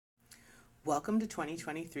Welcome to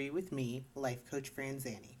 2023 with me, Life Coach Fran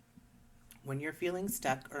Zanni. When you're feeling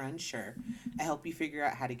stuck or unsure, I help you figure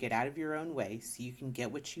out how to get out of your own way so you can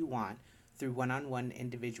get what you want through one-on-one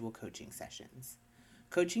individual coaching sessions.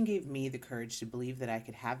 Coaching gave me the courage to believe that I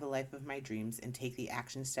could have the life of my dreams and take the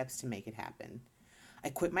action steps to make it happen. I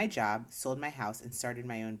quit my job, sold my house, and started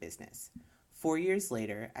my own business. 4 years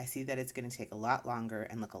later, I see that it's going to take a lot longer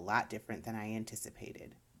and look a lot different than I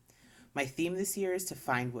anticipated. My theme this year is to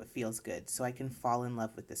find what feels good so I can fall in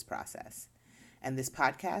love with this process. And this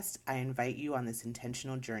podcast, I invite you on this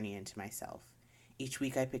intentional journey into myself. Each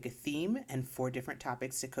week I pick a theme and 4 different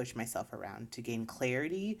topics to coach myself around to gain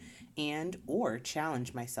clarity and or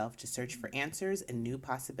challenge myself to search for answers and new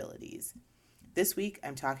possibilities. This week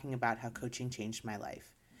I'm talking about how coaching changed my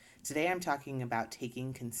life. Today I'm talking about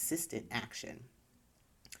taking consistent action.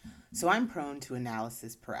 So I'm prone to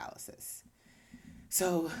analysis paralysis.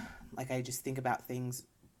 So, I just think about things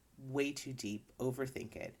way too deep,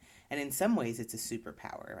 overthink it. And in some ways, it's a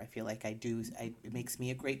superpower. I feel like it makes me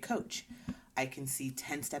a great coach. I can see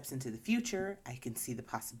 10 steps into the future. I can see the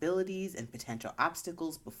possibilities and potential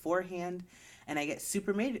obstacles beforehand. And I get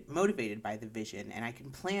super motivated by the vision. And I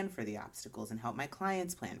can plan for the obstacles and help my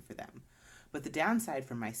clients plan for them. But the downside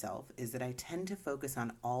for myself is that I tend to focus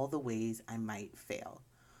on all the ways I might fail.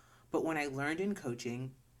 But when I learned in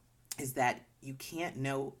coaching, is that you can't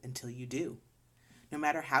know until you do. No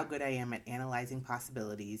matter how good I am at analyzing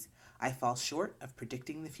possibilities, I fall short of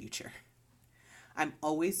predicting the future. I'm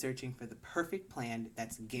always searching for the perfect plan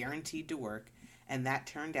that's guaranteed to work, and that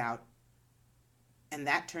turned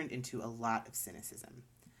into a lot of cynicism.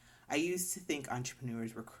 I used to think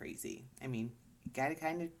entrepreneurs were crazy. You gotta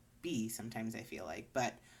kind of be sometimes, I feel like,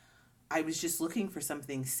 but I was just looking for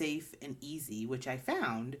something safe and easy, which I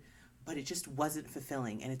found, but it just wasn't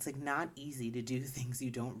fulfilling. And it's not easy to do things you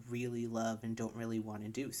don't really love and don't really want to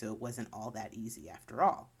do. So it wasn't all that easy after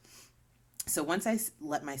all. So once I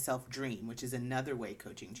let myself dream, which is another way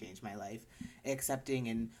coaching changed my life, accepting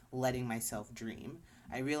and letting myself dream,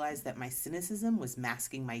 I realized that my cynicism was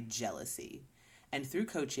masking my jealousy. And through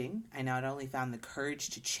coaching, I not only found the courage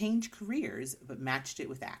to change careers, but matched it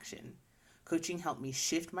with action. Coaching helped me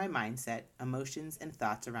shift my mindset, emotions, and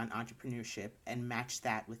thoughts around entrepreneurship and match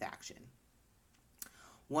that with action.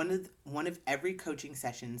 One of every coaching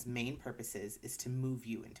session's main purposes is to move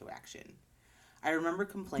you into action. I remember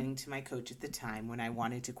complaining to my coach at the time when I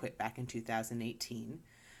wanted to quit back in 2018,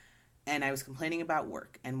 and I was complaining about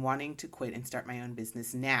work and wanting to quit and start my own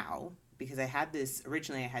business now because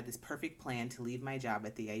originally I had this perfect plan to leave my job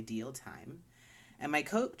at the ideal time, and my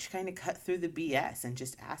coach kind of cut through the BS and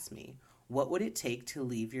just asked me, what would it take to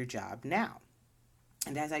leave your job now?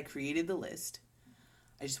 And as I created the list,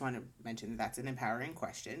 I just want to mention that that's an empowering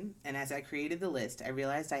question. And as I created the list, I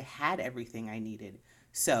realized I had everything I needed.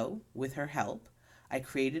 So, with her help, I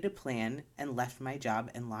created a plan and left my job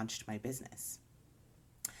and launched my business.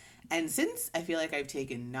 And since I feel like I've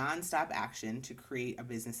taken nonstop action to create a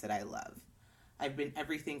business that I love, I've been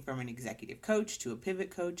everything from an executive coach to a pivot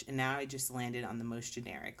coach, and now I just landed on the most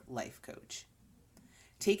generic life coach.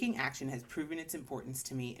 Taking action has proven its importance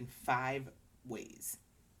to me in 5 ways.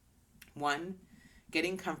 1,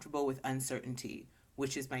 getting comfortable with uncertainty,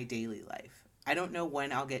 which is my daily life. I don't know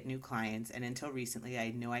when I'll get new clients, and until recently, I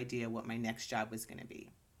had no idea what my next job was going to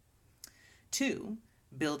be. 2,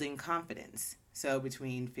 building confidence. So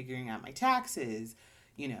between figuring out my taxes,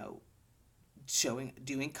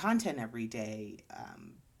 doing content every day,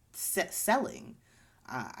 selling,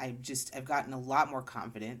 I've gotten a lot more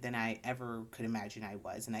confident than I ever could imagine I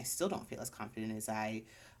was, and I still don't feel as confident as I'd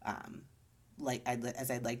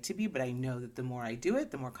like to be, but I know that the more I do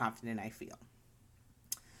it, the more confident I feel.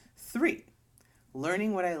 3,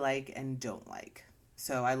 learning what I like and don't like.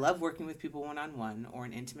 So I love working with people one-on-one or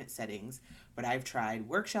in intimate settings, but I've tried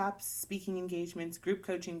workshops, speaking engagements, group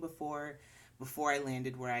coaching before I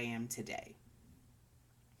landed where I am today.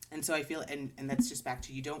 And so I feel, and that's just back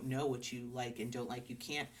to, you don't know what you like and don't like. You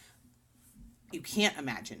can't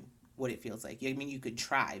imagine what it feels like. You could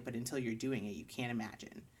try, but until you're doing it, you can't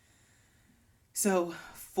imagine. So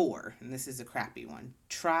 4, and this is a crappy one,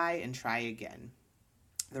 try and try again.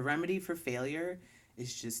 The remedy for failure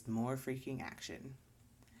is just more freaking action.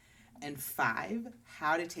 And 5,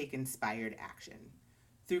 how to take inspired action.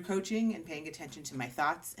 Through coaching and paying attention to my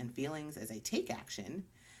thoughts and feelings as I take action,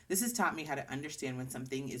 this has taught me how to understand when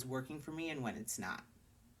something is working for me and when it's not.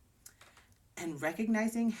 And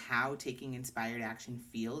recognizing how taking inspired action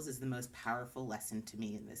feels is the most powerful lesson to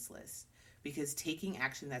me in this list. Because taking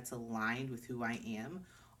action that's aligned with who I am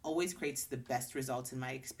always creates the best results in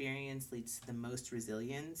my experience, leads to the most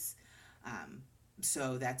resilience.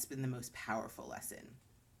 So that's been the most powerful lesson.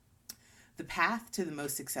 The path to the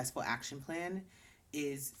most successful action plan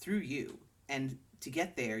is through you. And to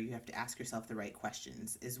get there, you have to ask yourself the right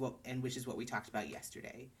questions, which is what we talked about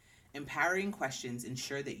yesterday. Empowering questions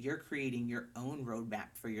ensure that you're creating your own roadmap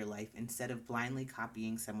for your life instead of blindly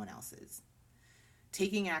copying someone else's.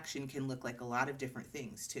 Taking action can look like a lot of different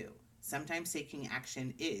things too. Sometimes taking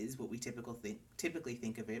action is what we typically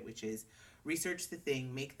think of it, which is research the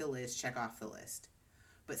thing, make the list, check off the list.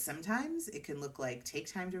 But sometimes it can look like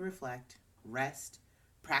take time to reflect, rest,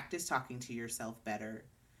 practice talking to yourself better,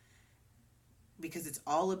 because it's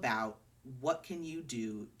all about what can you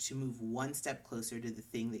do to move one step closer to the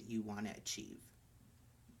thing that you want to achieve.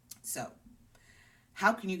 So,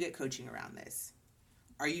 how can you get coaching around this?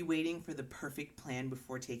 Are you waiting for the perfect plan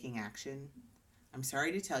before taking action? I'm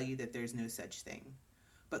sorry to tell you that there's no such thing,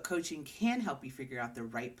 but coaching can help you figure out the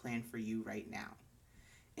right plan for you right now.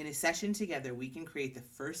 In a session together, we can create the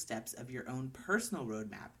first steps of your own personal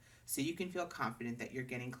roadmap so you can feel confident that you're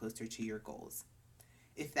getting closer to your goals.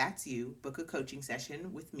 If that's you, book a coaching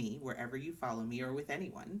session with me wherever you follow me or with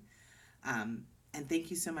anyone. And thank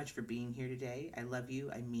you so much for being here today. I love you.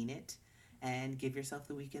 I mean it. And give yourself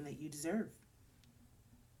the weekend that you deserve.